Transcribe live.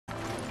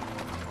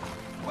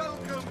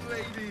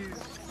ladies.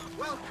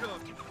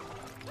 Welcome.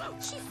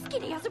 She's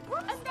skinny as a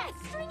broomstick.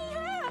 Stringy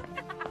hair.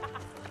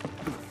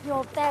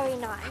 You're very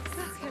nice.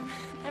 Welcome.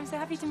 I'm so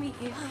happy to meet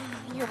you.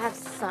 You have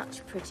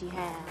such pretty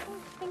hair.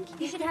 Thank you.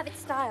 You should have it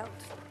styled.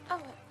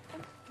 Oh,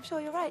 I'm sure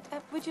you're right.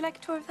 Would you like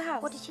a tour of the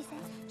house? What did she say?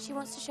 She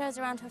wants to show us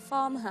around her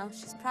farmhouse.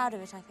 She's proud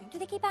of it, I think. Do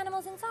they keep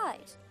animals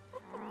inside?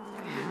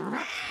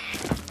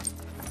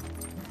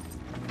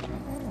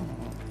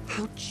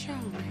 How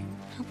charming.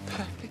 How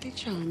perfectly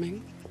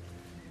charming.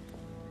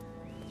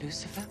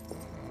 Lucifer?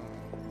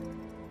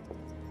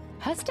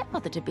 Her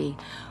stepmother-to-be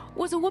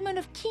was a woman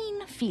of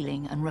keen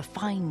feeling and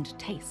refined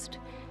taste,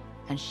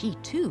 and she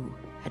too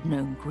had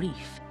known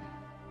grief,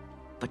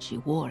 but she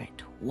wore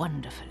it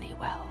wonderfully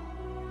well.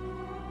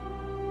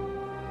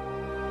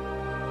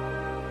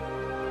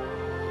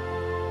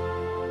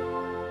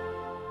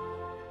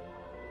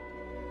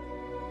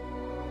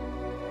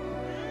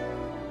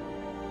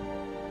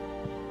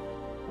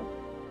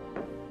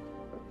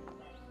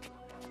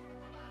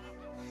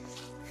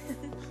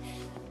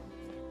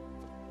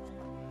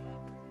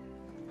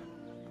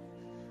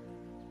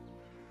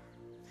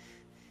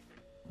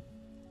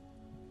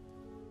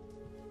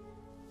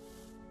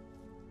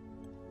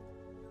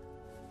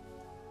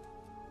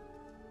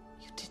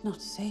 You did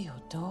not say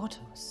your daughter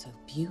was so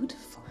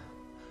beautiful.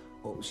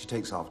 Well, she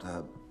takes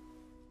after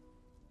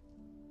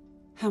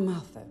Her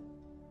mother.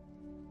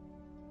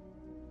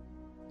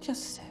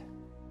 Just so.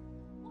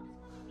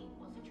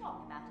 What's the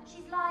trouble about it?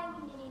 She's lying,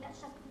 Nini.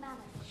 That's just manners.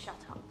 Shut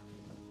up.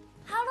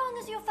 How long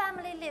has your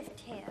family lived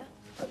here?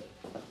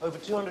 over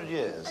 200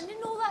 years. And in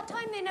all that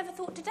time, they never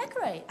thought to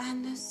decorate.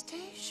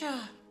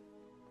 Anastasia.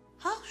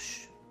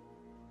 Hush.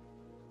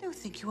 They'll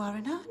think you are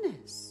in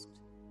earnest.